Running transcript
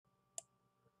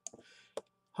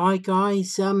Hi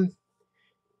guys,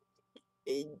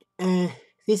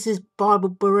 this is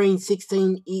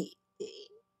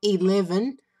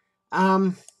Bibleberean1611.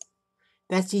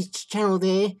 That's his channel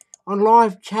there. On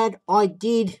live chat, I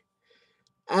did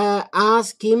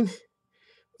ask him,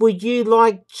 would you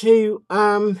like to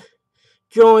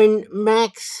join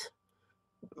Max,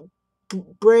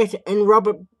 Brett, and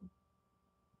Robert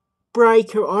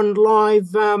Breaker on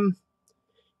live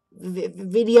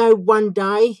video one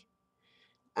day?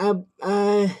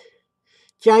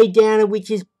 Jay Downer,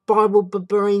 which is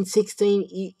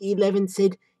Bibleberean1611,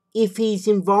 said if he's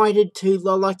invited to,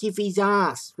 like if he's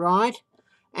asked, right?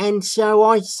 And so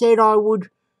I said I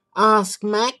would ask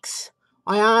Max.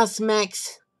 I asked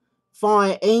Max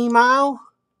via email,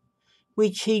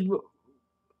 which he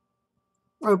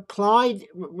replied,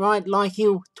 right, like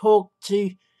he'll talk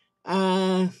to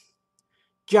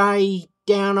Jay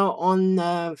Downer on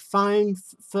the phone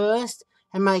first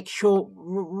and make sure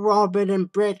Robert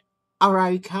and Brett are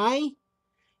okay.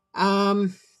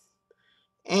 And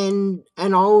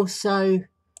also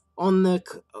on the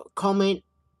comment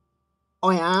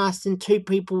I asked, and two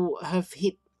people have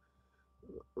hit,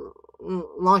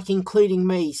 like including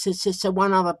me, so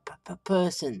one other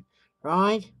person,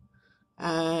 right?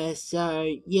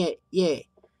 So yeah,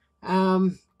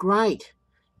 great.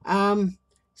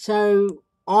 So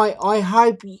I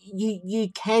hope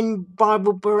you can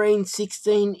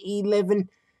Bibleberean1611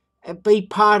 be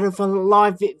part of a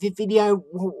live video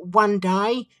one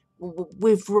day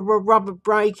with Robert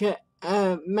Breaker,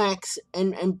 Max,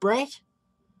 and Brett.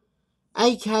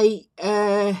 Okay,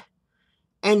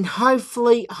 and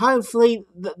hopefully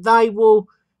they will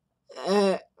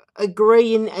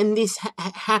agree and this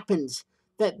happens.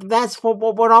 That's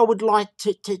what I would like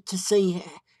to see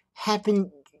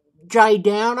happen. Jay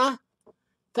Downer,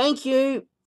 thank you.